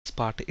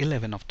part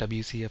 11 of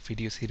WCF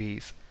video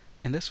series.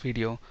 In this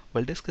video,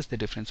 we'll discuss the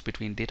difference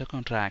between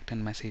DataContract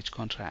and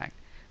MessageContract.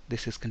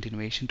 This is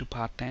continuation to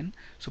part 10,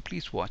 so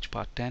please watch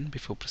part 10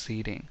 before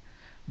proceeding.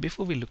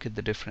 Before we look at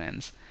the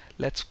difference,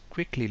 let's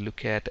quickly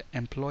look at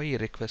employee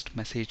request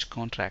message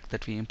contract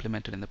that we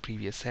implemented in the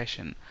previous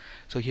session.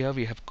 So here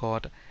we have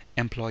got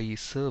employee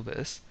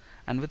service,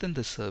 and within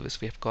this service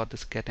we have got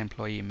this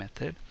getEmployee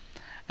method,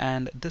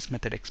 and this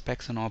method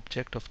expects an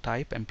object of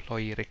type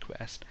employee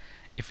request.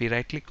 If we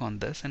right click on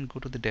this and go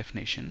to the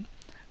definition,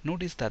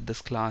 notice that this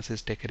class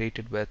is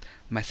decorated with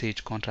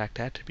MessageContract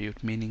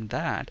attribute, meaning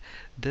that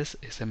this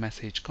is a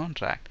message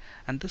contract,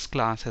 and this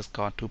class has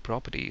got two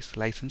properties,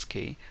 license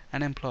key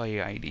and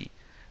employee ID.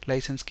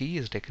 License key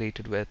is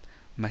decorated with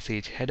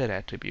MessageHeader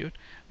attribute,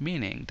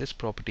 meaning this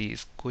property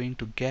is going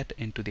to get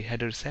into the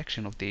header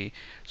section of the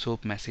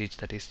SOAP message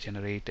that is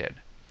generated.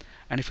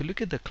 And if you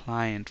look at the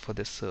client for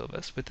this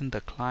service, within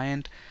the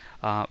client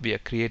we are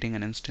creating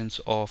an instance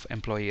of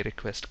employee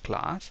request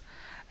class,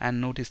 and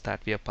notice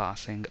that we are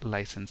passing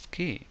license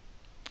key,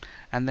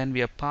 and then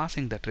we are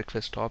passing that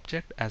request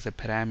object as a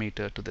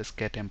parameter to this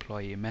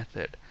getEmployee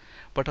method.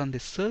 But on the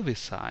service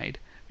side,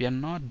 we are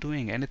not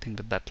doing anything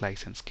with that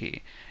license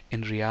key.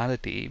 In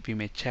reality, we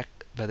may check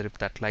whether if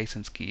that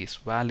license key is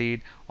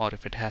valid or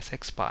if it has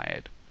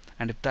expired.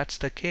 And if that's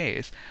the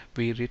case,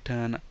 we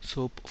return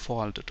SOAP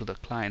fault to the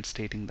client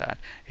stating that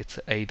it's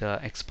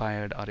either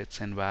expired or it's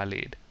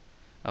invalid.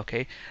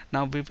 Okay,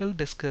 now we will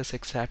discuss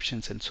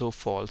exceptions and SOAP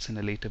faults in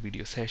a later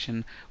video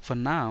session. For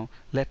now,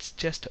 let's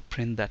just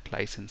print that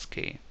license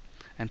key.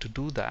 And to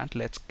do that,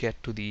 let's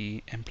get to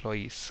the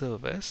employee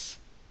service,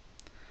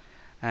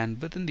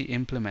 and within the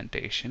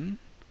implementation,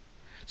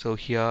 so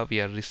here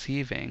we are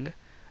receiving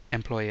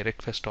employee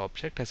request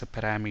object as a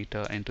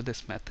parameter into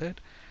this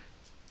method.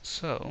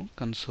 So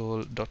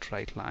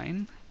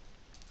console.writeLine,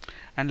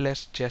 and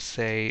let's just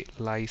say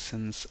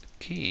license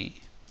key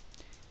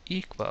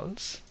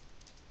equals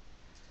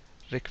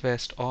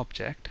request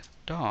object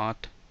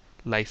dot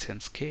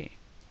license key.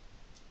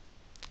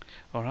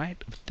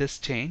 Alright, with this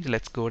change,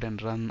 let's go ahead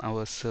and run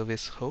our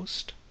service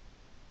host.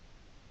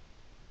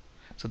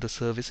 So the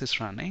service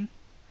is running.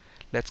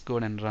 Let's go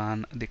ahead and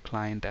run the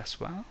client as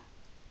well.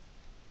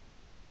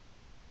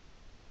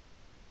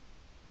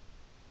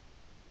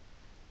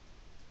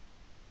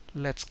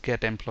 Let's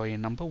get employee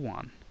number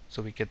 1,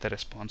 so we get the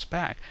response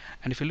back.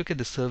 And if you look at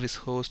the service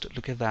host,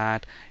 look at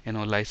that,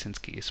 license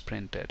key is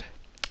printed.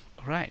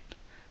 Alright,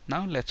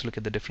 now let's look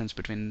at the difference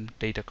between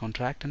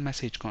DataContract and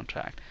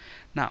MessageContract.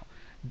 Now,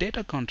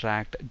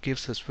 DataContract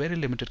gives us very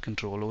limited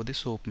control over the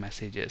SOAP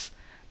messages.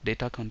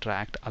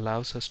 DataContract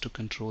allows us to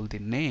control the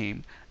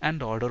name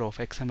and order of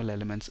XML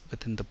elements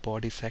within the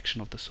body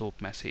section of the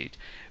SOAP message.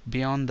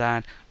 Beyond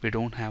that, we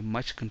don't have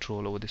much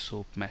control over the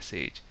SOAP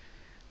message.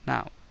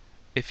 Now,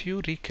 if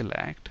you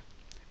recollect,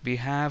 we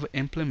have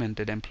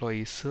implemented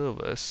employee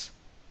service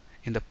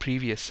in the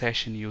previous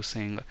session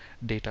using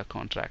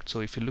DataContract.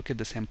 So if you look at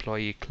this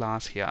employee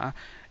class here,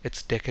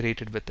 it's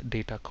decorated with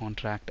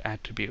DataContract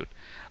attribute.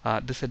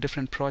 This is a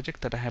different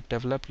project that I have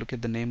developed. Look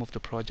at the name of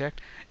the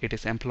project. It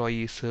is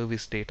employee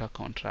service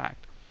DataContract.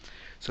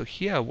 So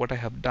here what I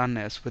have done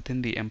is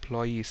within the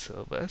employee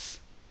service,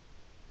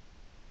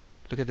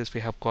 look at this,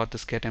 we have got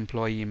this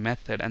getEmployee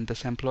method, and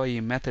this employee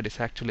method is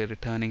actually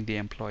returning the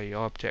employee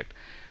object.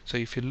 So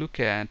if you look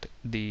at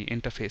the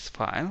interface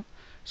file,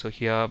 so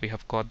here we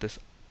have got this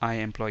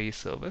iEmployee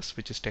service,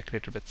 which is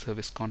decorated with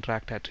service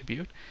contract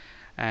attribute,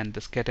 and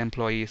this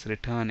getEmployee is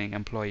returning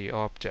employee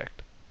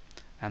object,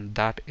 and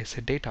that is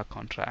a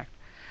DataContract.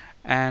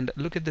 And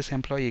look at this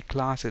employee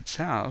class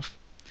itself.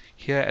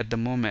 Here at the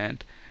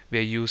moment we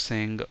are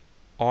using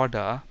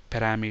order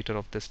parameter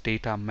of this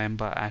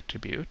DataMember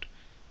attribute.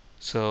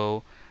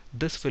 So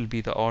this will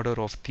be the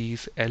order of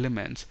these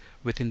elements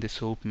within the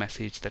SOAP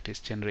message that is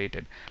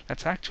generated.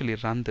 Let's actually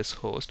run this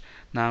host.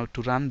 Now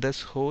to run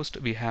this host,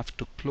 we have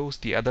to close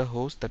the other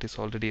host that is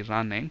already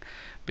running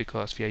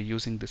because we are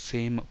using the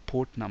same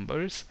port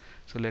numbers.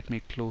 So let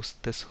me close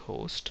this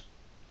host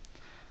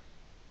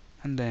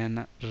and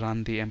then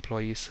run the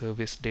employee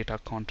service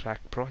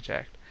DataContract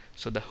project.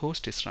 So the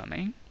host is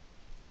running,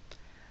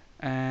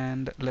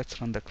 and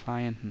let's run the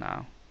client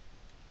now.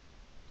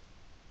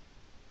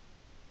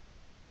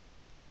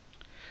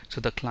 So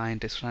the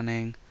client is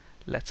running.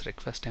 Let's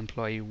request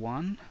employee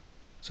 1.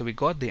 So we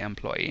got the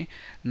employee.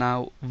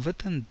 Now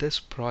within this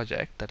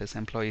project, that is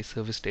employee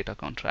service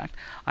DataContract,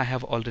 I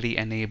have already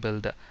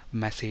enabled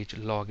message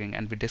logging,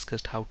 and we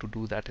discussed how to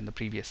do that in the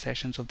previous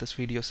sessions of this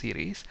video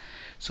series.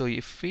 So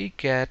if we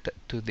get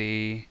to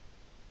the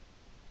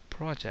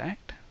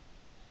project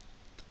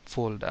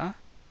folder,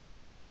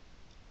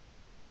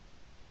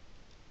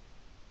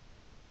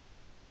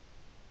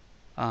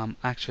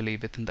 actually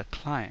within the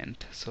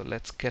client, so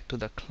let's get to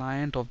the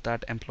client of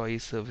that employee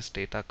service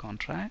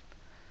DataContract.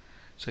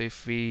 So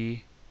if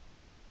we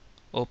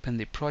open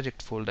the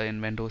project folder in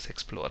Windows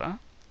Explorer,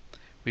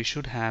 we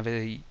should have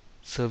a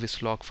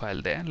service log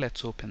file there.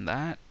 Let's open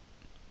that,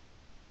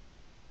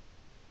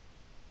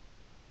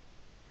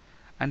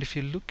 And if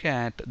you look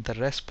at the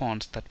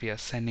response that we are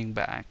sending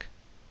back,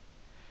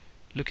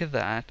 look at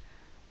that.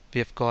 We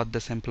have got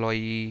this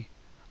employee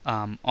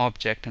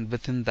object, and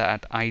within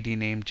that ID,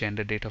 name,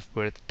 gender, date of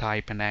birth,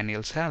 type, and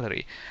annual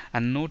salary.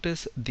 And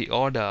notice the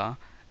order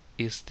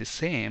is the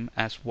same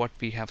as what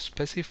we have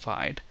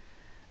specified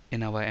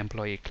in our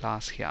employee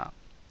class here.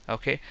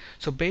 Okay,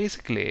 so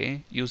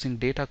basically using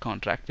data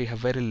contract we have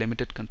very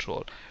limited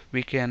control.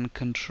 We can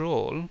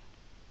control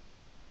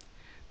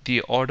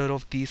the order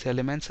of these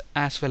elements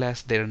as well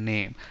as their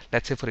name.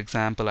 Let's say for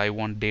example I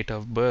want date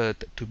of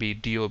birth to be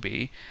DOB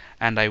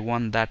and I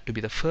want that to be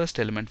the first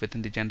element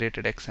within the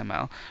generated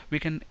XML. We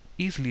can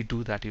easily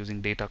do that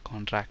using data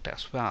contract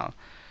as well.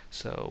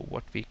 So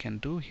what we can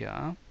do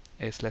here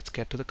is, let's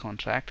get to the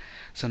contract.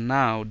 So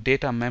now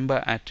data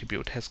member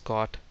attribute has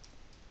got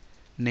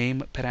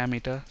name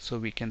parameter, so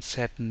we can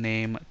set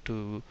name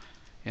to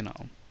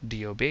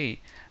DOB,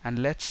 and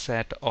let's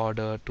set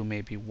order to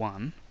maybe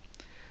 1.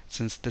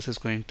 Since this is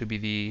going to be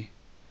the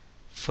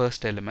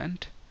first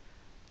element,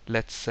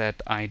 let's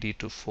set ID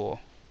to 4.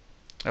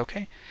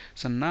 Okay,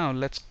 so now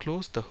let's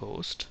close the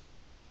host.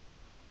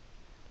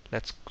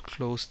 Let's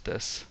close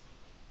this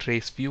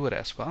trace viewer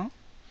as well.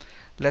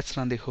 Let's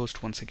run the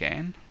host once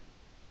again,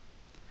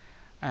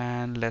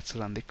 and let's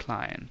run the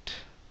client.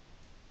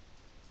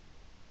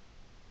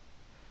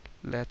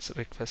 Let's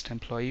request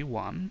employee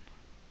 1.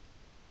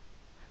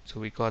 So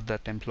we got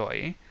that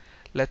employee.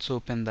 Let's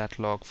open that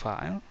log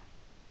file.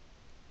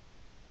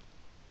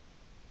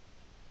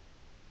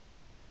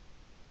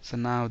 So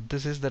now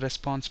this is the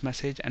response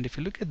message, and if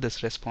you look at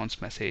this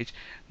response message,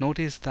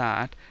 notice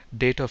that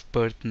date of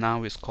birth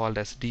now is called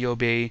as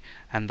DOB,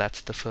 and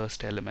that's the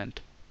first element.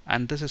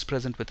 And this is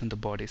present within the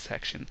body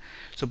section.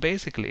 So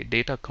basically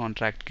data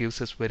contract gives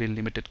us very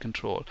limited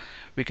control.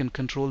 We can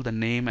control the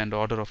name and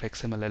order of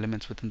XML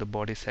elements within the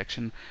body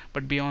section,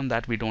 but beyond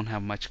that we don't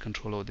have much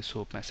control over the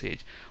SOAP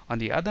message. On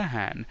the other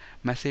hand,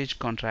 message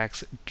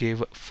contracts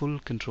give full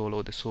control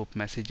over the SOAP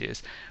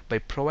messages by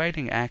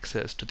providing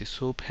access to the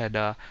SOAP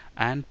header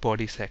and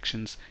body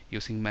sections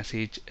using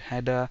message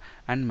header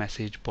and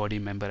message body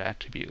member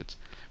attributes.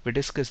 We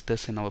discussed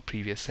this in our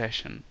previous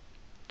session.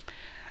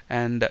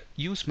 And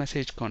use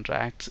message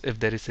contracts if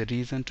there is a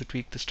reason to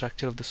tweak the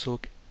structure of the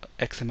SOAP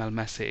XML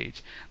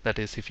message. That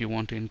is, if you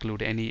want to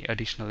include any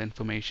additional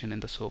information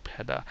in the SOAP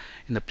header.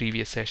 In the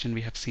previous session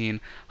we have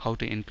seen how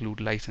to include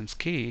license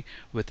key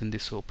within the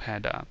SOAP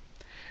header.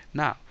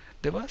 Now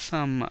there were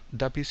some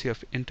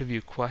WCF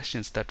interview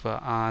questions that were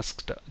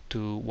asked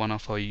to one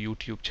of our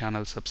YouTube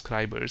channel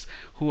subscribers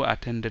who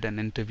attended an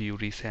interview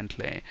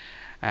recently,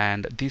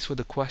 and these were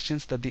the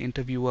questions that the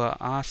interviewer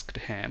asked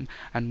him,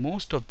 and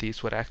most of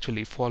these were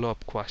actually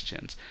follow-up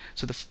questions.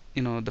 So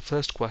the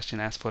first question,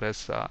 as far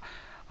as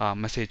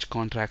message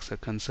contracts are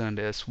concerned,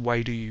 is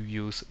why do you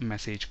use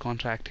message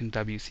contract in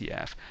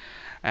WCF?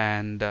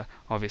 And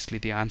obviously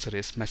the answer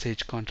is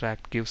message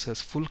contract gives us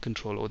full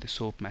control over the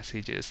SOAP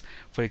messages.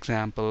 For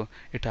example,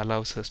 it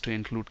allows us to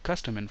include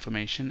custom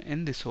information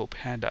in the SOAP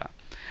header.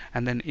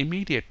 And then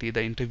immediately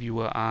the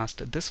interviewer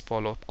asked this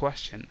follow-up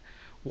question: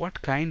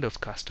 what kind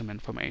of custom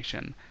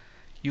information?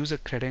 User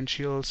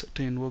credentials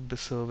to invoke the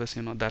service.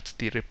 That's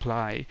the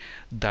reply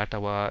that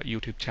our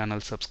YouTube channel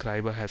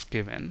subscriber has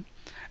given.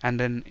 And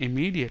then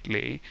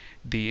immediately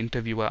the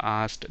interviewer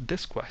asked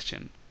this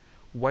question: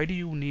 why do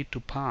you need to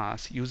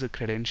pass user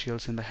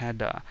credentials in the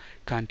header?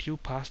 Can't you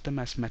pass them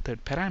as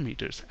method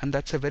parameters? And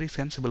that's a very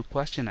sensible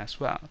question as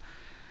well.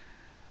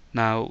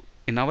 Now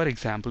in our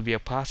example we are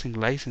passing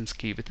license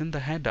key within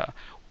the header.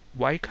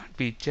 Why can't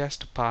we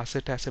just pass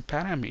it as a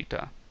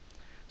parameter?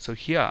 So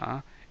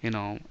here,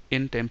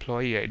 int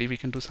employee ID, we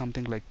can do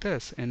something like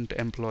this: int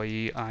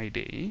employee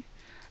ID,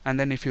 and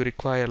then if you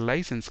require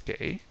license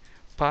key,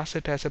 pass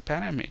it as a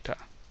parameter.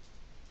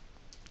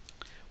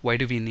 Why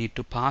do we need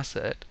to pass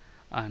it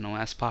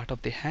as part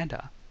of the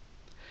header?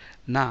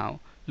 Now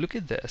look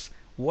at this.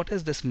 What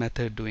is this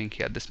method doing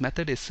here? This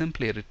method is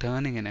simply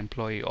returning an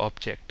employee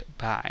object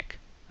back.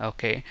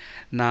 Okay,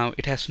 now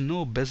it has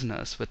no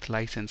business with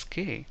license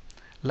key.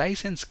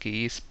 License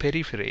key is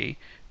periphery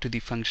to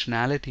the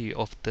functionality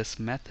of this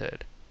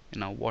method.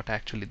 What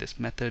actually this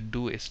method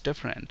do is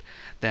different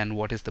than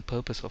what is the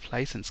purpose of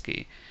license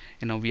key.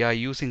 We are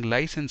using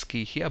license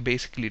key here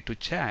basically to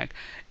check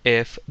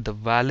if the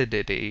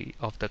validity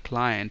of the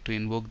client to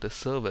invoke the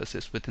service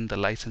is within the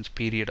license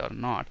period or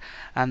not,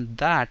 and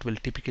that will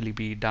typically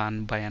be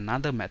done by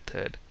another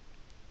method.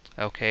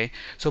 Okay,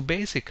 so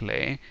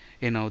basically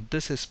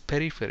this is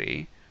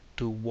periphery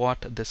to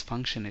what this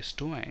function is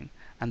doing,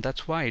 and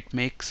that's why it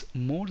makes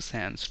more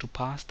sense to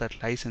pass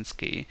that license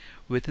key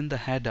within the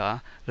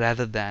header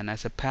rather than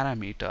as a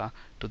parameter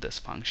to this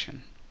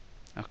function.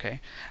 Okay,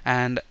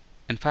 and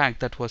in fact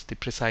that was the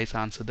precise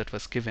answer that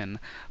was given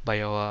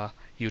by our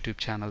YouTube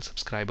channel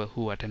subscriber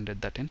who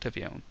attended that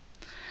interview.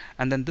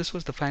 And then this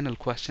was the final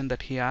question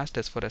that he asked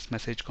as far as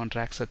message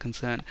contracts are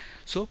concerned.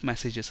 SOAP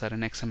messages are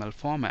in XML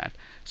format,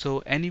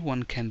 so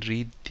anyone can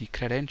read the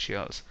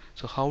credentials.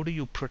 So how do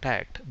you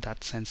protect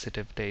that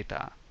sensitive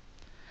data?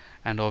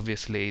 And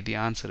obviously the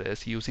answer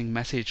is, using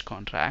message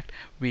contract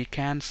we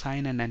can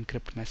sign and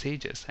encrypt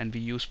messages, and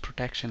we use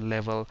protection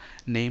level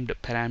named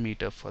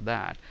parameter for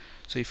that.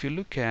 So if you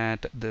look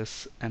at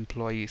this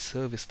employee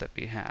service that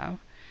we have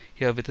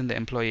here within the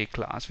employee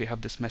class, we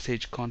have this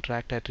message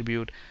contract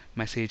attribute,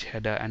 message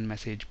header and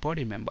message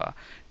body member.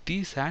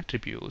 These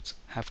attributes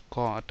have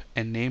got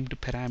a named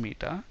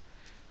parameter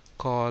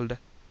called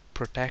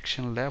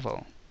protection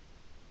level,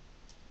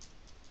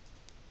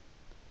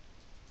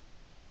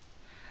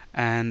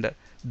 and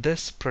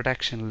this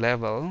protection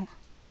level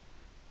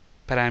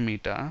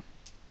parameter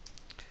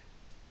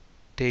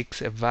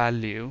takes a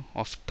value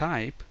of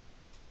type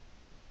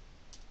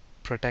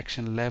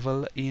protection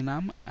level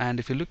enum. And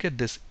if you look at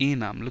this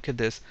enum, look at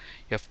this,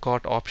 you have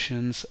got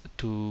options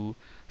to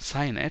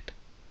sign it,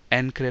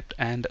 encrypt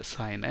and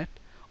sign it,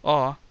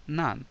 or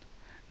none.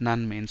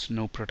 None means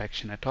no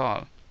protection at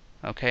all.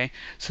 Okay,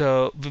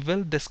 so we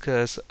will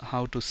discuss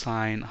how to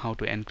sign, how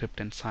to encrypt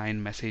and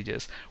sign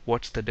messages,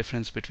 what's the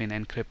difference between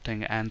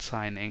encrypting and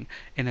signing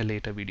in a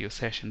later video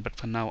session. But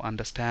for now,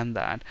 understand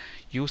that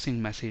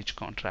using message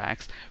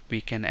contracts we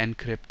can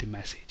encrypt the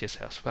messages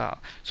as well,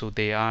 so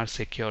they are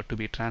secure to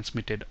be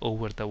transmitted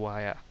over the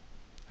wire.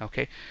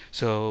 Okay,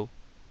 so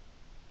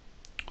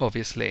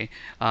obviously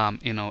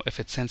if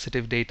it's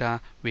sensitive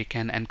data, we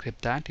can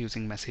encrypt that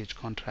using message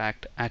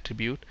contract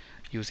attribute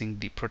using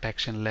the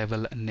protection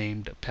level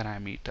named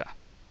parameter.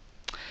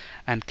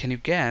 And can you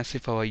guess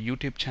if our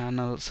YouTube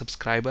channel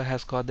subscriber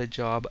has got the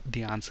job?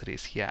 The answer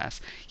is yes.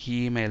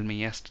 He emailed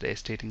me yesterday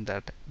stating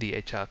that the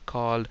HR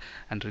called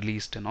and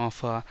released an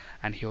offer,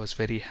 and he was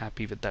very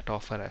happy with that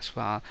offer as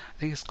well. I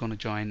think he's going to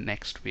join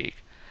next week.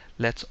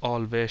 Let's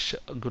all wish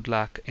good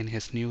luck in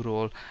his new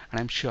role, and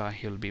I'm sure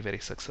he'll be very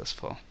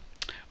successful.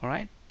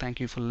 Alright, thank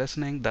you for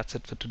listening. That's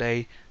it for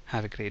today.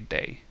 Have a great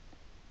day.